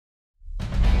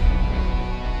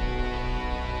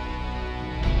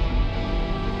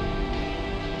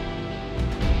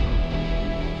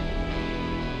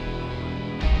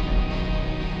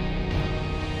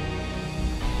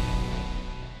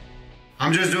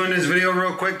I'm just doing this video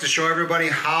real quick to show everybody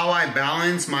how I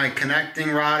balance my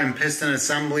connecting rod and piston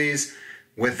assemblies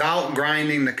without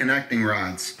grinding the connecting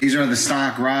rods. These are the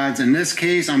stock rods. In this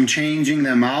case, I'm changing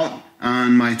them out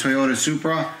on my Toyota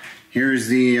Supra. Here's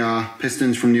the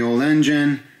pistons from the old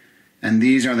engine, and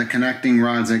these are the connecting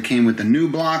rods that came with the new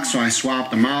block, so I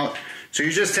swapped them out. So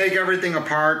you just take everything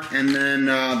apart, and then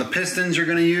the pistons you're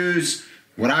gonna use,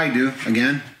 what I do,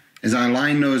 again, is I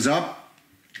line those up.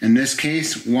 In this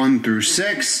case, 1 through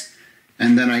 6,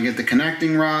 and then I get the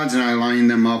connecting rods and I line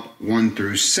them up 1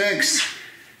 through 6.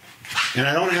 And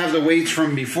I don't have the weights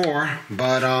from before,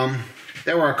 but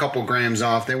they were a couple grams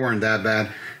off. They weren't that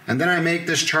bad. And then I make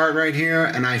this chart right here,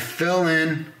 and I fill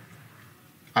in,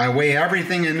 I weigh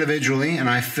everything individually, and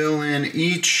I fill in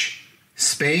each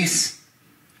space,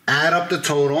 add up the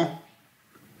total,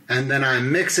 and then I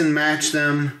mix and match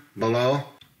them below.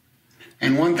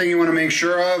 And one thing you want to make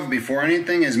sure of before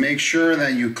anything is make sure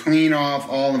that you clean off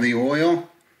all of the oil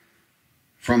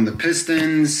from the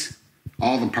pistons,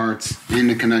 all the parts, and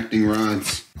the connecting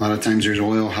rods. A lot of times there's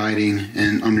oil hiding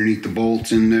and underneath the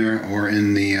bolts in there or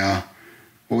in the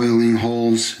oiling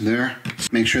holes there.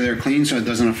 Make sure they're clean so it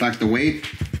doesn't affect the weight.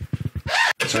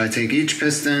 So I take each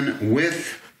piston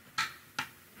with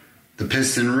the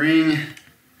piston ring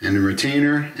and the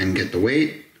retainer and get the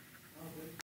weight.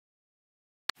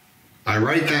 I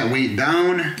write that weight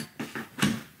down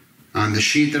on the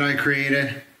sheet that I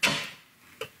created.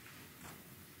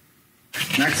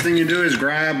 Next thing you do is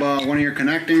grab one of your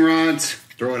connecting rods,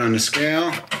 throw it on the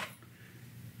scale,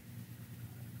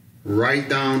 write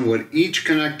down what each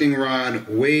connecting rod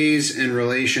weighs in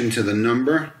relation to the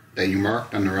number that you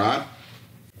marked on the rod.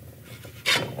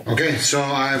 Okay, so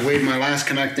I weighed my last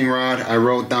connecting rod. I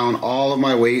wrote down all of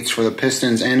my weights for the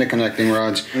pistons and the connecting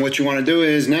rods. And what you want to do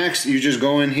is next, you just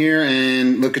go in here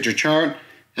and look at your chart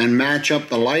and match up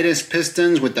the lightest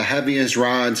pistons with the heaviest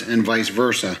rods and vice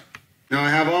versa. Now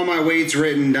I have all my weights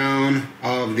written down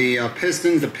of the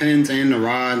pistons, the pins, and the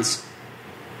rods.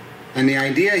 And the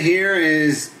idea here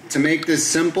is to make this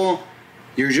simple.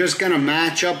 You're just going to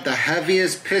match up the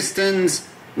heaviest pistons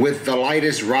with the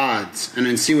lightest rods and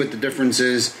then see what the difference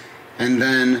is, and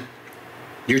then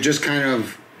you're just kind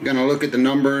of gonna look at the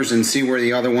numbers and see where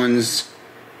the other ones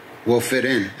will fit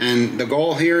in. And the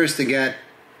goal here is to get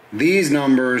these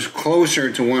numbers closer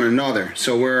to one another.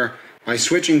 So by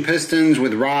switching pistons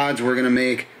with rods, we're gonna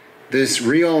make this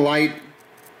real light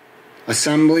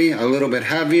assembly a little bit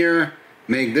heavier,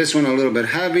 make this one a little bit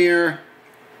heavier,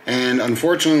 and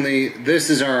unfortunately this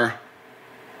is our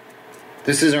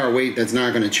weight that's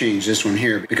not going to change, this one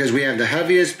here, because we have the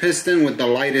heaviest piston with the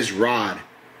lightest rod.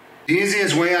 The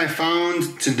easiest way I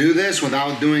found to do this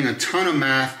without doing a ton of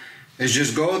math is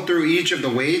just go through each of the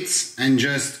weights and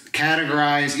just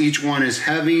categorize each one as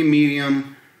heavy,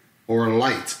 medium, or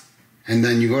light. And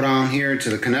then you go down here to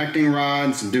the connecting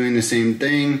rods, doing the same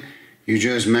thing. You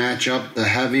just match up the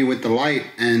heavy with the light,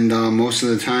 and most of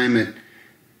the time it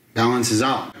balances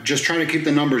out. Just try to keep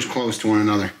the numbers close to one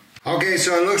another. Okay,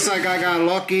 so it looks like I got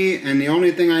lucky, and the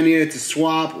only thing I needed to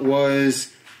swap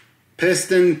was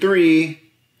piston 3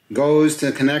 goes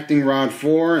to connecting rod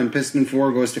 4, and piston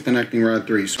 4 goes to connecting rod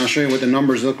 3. So I'll show you what the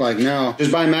numbers look like now.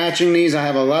 Just by matching these, I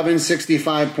have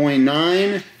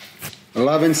 1165.9,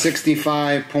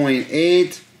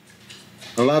 1165.8,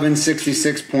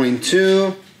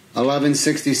 1166.2,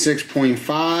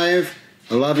 1166.5,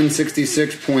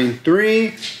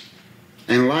 1166.3,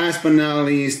 and last but not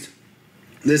least,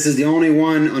 this is the only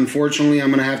one, unfortunately, I'm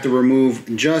going to have to remove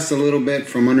just a little bit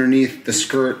from underneath the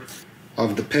skirt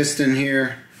of the piston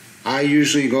here. I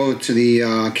usually go to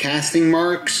the casting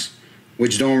marks,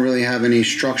 which don't really have any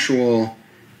structural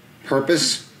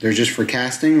purpose. They're just for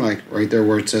casting, like right there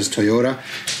where it says Toyota.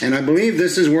 And I believe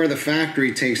this is where the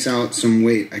factory takes out some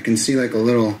weight. I can see like a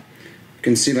little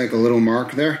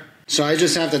mark there. So I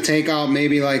just have to take out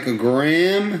maybe like a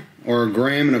gram or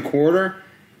 1.25 grams.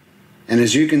 And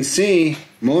as you can see,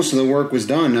 most of the work was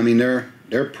done. I mean, they're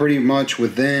pretty much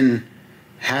within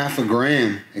 0.5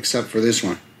 gram, except for this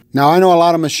one. Now, I know a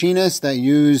lot of machinists that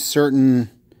use certain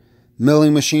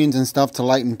milling machines and stuff to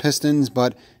lighten pistons,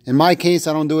 but in my case,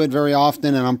 I don't do it very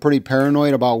often, and I'm pretty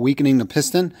paranoid about weakening the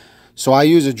piston. So I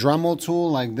use a Dremel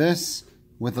tool like this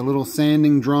with a little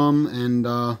sanding drum and,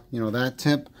 that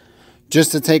tip,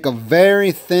 just to take a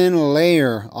very thin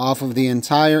layer off of the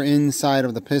entire inside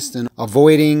of the piston,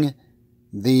 avoiding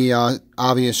the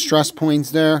obvious stress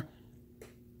points there.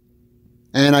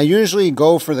 And I usually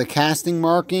go for the casting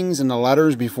markings and the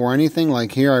letters before anything.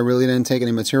 Like here, I really didn't take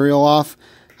any material off.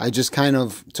 I just kind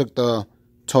of took the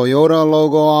Toyota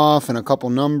logo off and a couple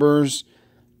numbers,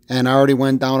 and I already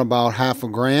went down about 0.5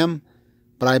 gram.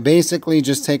 but I basically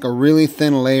just take a really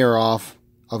thin layer off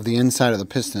of the inside of the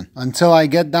piston until I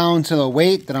get down to the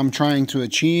weight that I'm trying to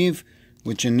achieve,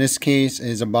 which in this case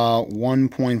is about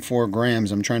 1.4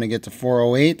 grams. I'm trying to get to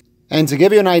 408. And to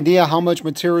give you an idea how much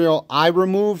material I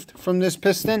removed from this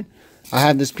piston, I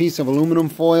had this piece of aluminum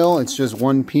foil. It's just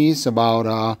one piece,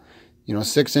 about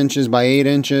 6 inches by 8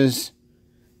 inches,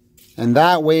 and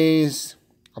that weighs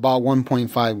about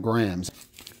 1.5 grams.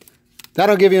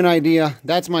 That'll give you an idea.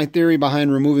 That's my theory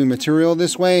behind removing material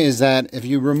this way, is that if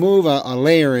you remove a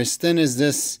layer as thin as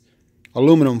this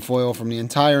aluminum foil from the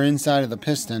entire inside of the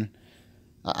piston,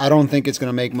 I don't think it's going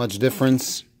to make much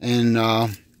difference in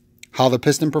how the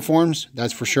piston performs.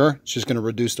 That's for sure. It's just going to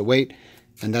reduce the weight,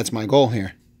 and that's my goal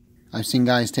here. I've seen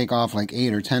guys take off like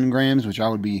 8 or 10 grams, which I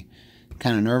would be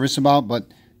kind of nervous about, but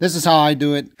this is how I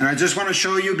do it. And I just want to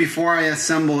show you, before I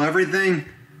assemble everything,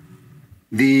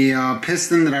 the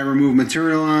piston that I remove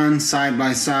material on side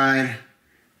by side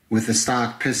with the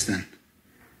stock piston.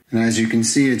 And as you can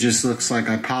see, it just looks like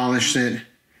I polished it,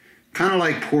 kind of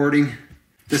like porting.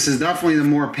 This is definitely the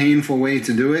more painful way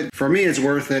to do it. For me, it's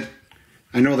worth it.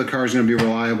 I know the car is going to be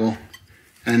reliable,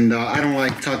 and I don't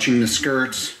like touching the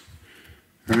skirts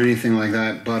or anything like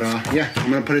that. But yeah,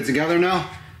 I'm going to put it together now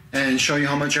and show you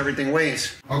how much everything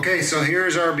weighs. Okay, so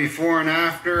here's our before and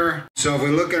after. So if we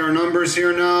look at our numbers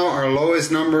here now, our lowest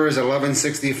number is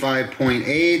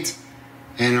 1165.8,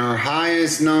 and our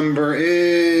highest number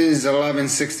is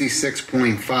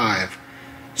 1166.5.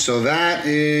 So that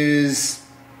is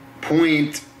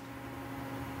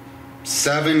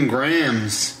 0.7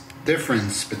 grams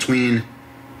difference between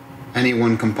any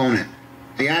one component.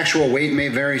 The actual weight may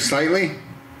vary slightly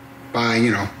by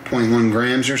 0.1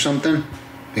 grams or something,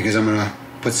 because I'm going to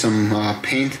put some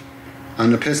paint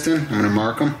on the piston. I'm going to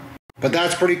mark them. But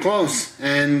that's pretty close.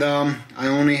 And I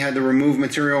only had to remove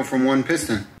material from one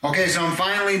piston. Okay, so I'm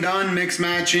finally done mix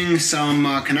matching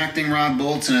some connecting rod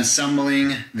bolts and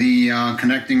assembling the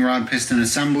connecting rod piston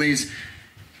assemblies.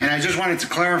 And I just wanted to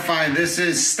clarify, this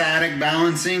is static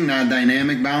balancing, not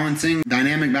dynamic balancing.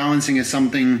 Dynamic balancing is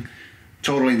something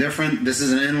totally different. This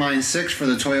is an inline 6 for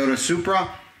the Toyota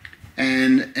Supra.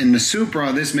 And in the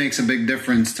Supra, this makes a big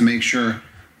difference to make sure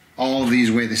all of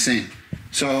these weigh the same.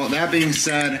 So that being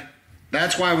said,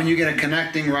 that's why when you get a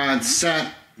connecting rod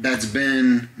set that's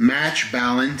been match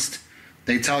balanced,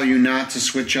 they tell you not to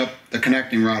switch up the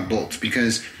connecting rod bolts,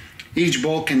 because each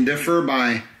bolt can differ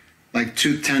by like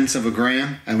 0.2 of a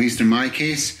gram, at least in my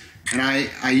case. And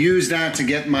I use that to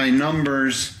get my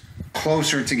numbers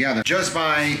closer together. Just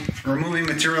by removing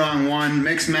material on one,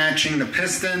 mix matching the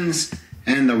pistons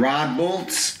and the rod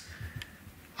bolts,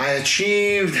 I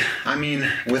achieved,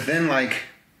 within like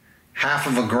 0.5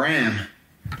 of a gram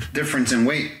difference in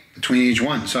weight between each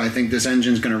one. So I think this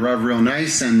engine's going to rev real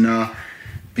nice and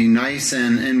be nice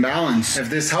and in balance. If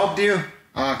this helped you,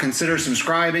 consider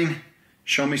subscribing.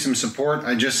 Show me some support.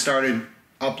 I just started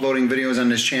uploading videos on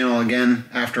this channel again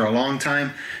after a long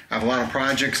time. I have a lot of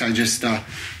projects. I just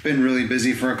been really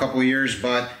busy for a couple years,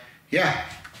 but yeah,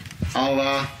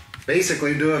 I'll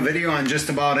basically do a video on just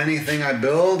about anything I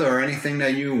build or anything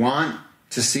that you want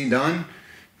to see done.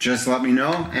 Just let me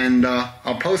know and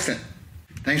I'll post it.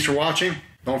 Thanks for watching.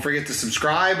 Don't forget to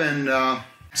subscribe, and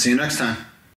see you next time.